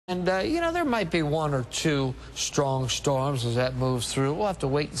And, there might be one or two strong storms as that moves through. We'll have to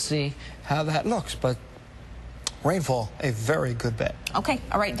wait and see how that looks. But rainfall, a very good bet. Okay.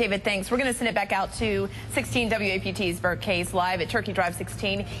 All right, David, thanks. We're going to send it back out to 16 WAPT's Bert Case live at Turkey Drive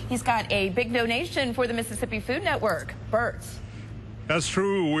 16. He's got a big donation for the Mississippi Food Network. Bert. That's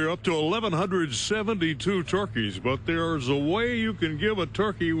true. We're up to 1,172 turkeys, but there's a way you can give a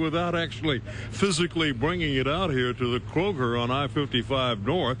turkey without actually physically bringing it out here to the Kroger on I-55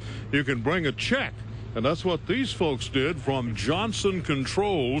 North. You can bring a check. And that's what these folks did from Johnson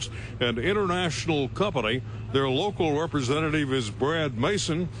Controls, an international company. Their local representative is Brad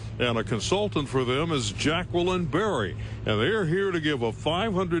Mason, and a consultant for them is Jacqueline Berry. And they're here to give a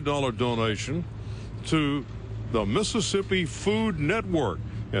 $500 donation to the Mississippi Food Network.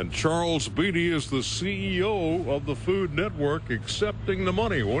 And Charles Beatty is the CEO of the Food Network accepting the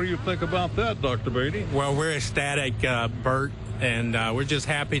money. What do you think about that, Dr. Beatty? Well, we're ecstatic, Bert, and we're just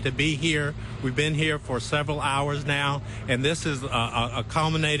happy to be here. We've been here for several hours now, and this is a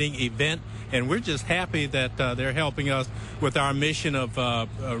culminating event, and we're just happy that they're helping us with our mission of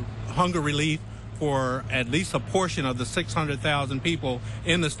hunger relief for at least a portion of the 600,000 people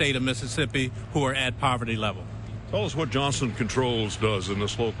in the state of Mississippi who are at poverty level. Tell us what Johnson Controls does in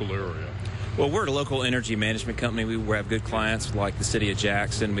this local area. Well, we're a local energy management company. We have good clients like the city of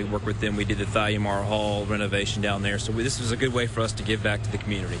Jackson. We work with them. We did the Thalliamar Hall renovation down there. So this was a good way for us to give back to the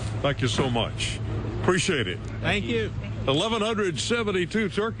community. Thank you so much. Appreciate it. Thank you. 1,172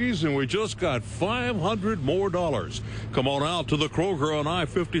 turkeys, and we just got $500 more. Come on out to the Kroger on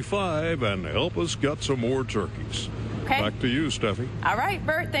I-55 and help us get some more turkeys. Okay. Back to you, Steffi. All right,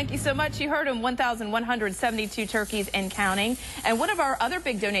 Bert, thank you so much. You heard him, 1,172 turkeys and counting. And one of our other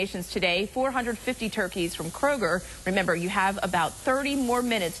big donations today, 450 turkeys from Kroger. Remember, you have about 30 more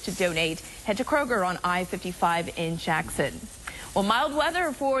minutes to donate. Head to Kroger on I-55 in Jackson. Well, mild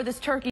weather for this turkey